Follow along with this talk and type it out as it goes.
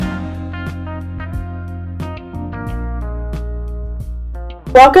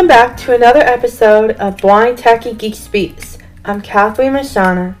Welcome back to another episode of Blind Techie Geek Speaks. I'm Kathleen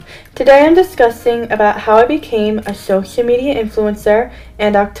Mashana. Today I'm discussing about how I became a social media influencer,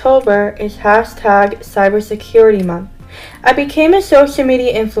 and October is hashtag Cybersecurity Month. I became a social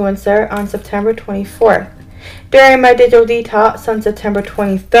media influencer on September 24th. During my digital detox on September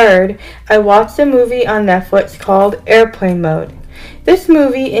 23rd, I watched a movie on Netflix called Airplane Mode. This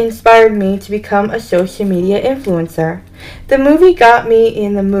movie inspired me to become a social media influencer. The movie got me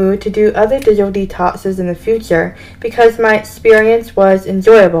in the mood to do other digital detoxes in the future because my experience was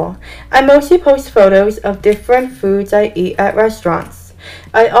enjoyable. I mostly post photos of different foods I eat at restaurants.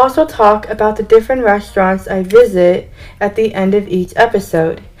 I also talk about the different restaurants I visit at the end of each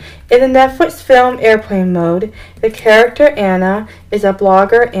episode. In the Netflix film Airplane Mode, the character Anna is a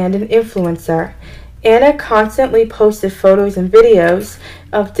blogger and an influencer. Anna constantly posted photos and videos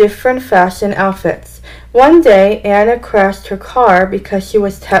of different fashion outfits. One day, Anna crashed her car because she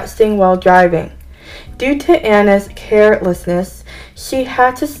was texting while driving. Due to Anna's carelessness, she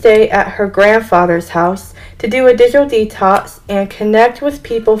had to stay at her grandfather's house to do a digital detox and connect with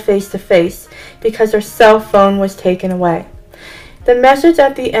people face to face because her cell phone was taken away. The message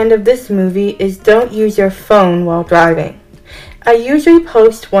at the end of this movie is don't use your phone while driving. I usually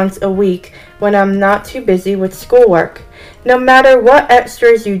post once a week when I'm not too busy with schoolwork. No matter what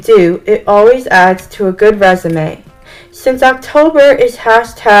extras you do, it always adds to a good resume. Since October is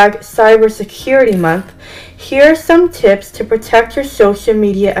hashtag Cybersecurity Month, here are some tips to protect your social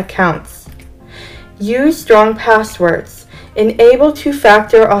media accounts. Use strong passwords. Enable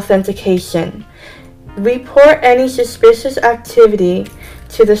two-factor authentication. Report any suspicious activity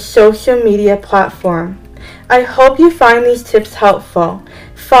to the social media platform. I hope you find these tips helpful.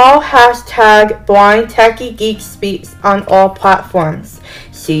 Follow hashtag Blind Techie Geek Speaks on all platforms.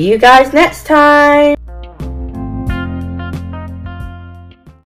 See you guys next time!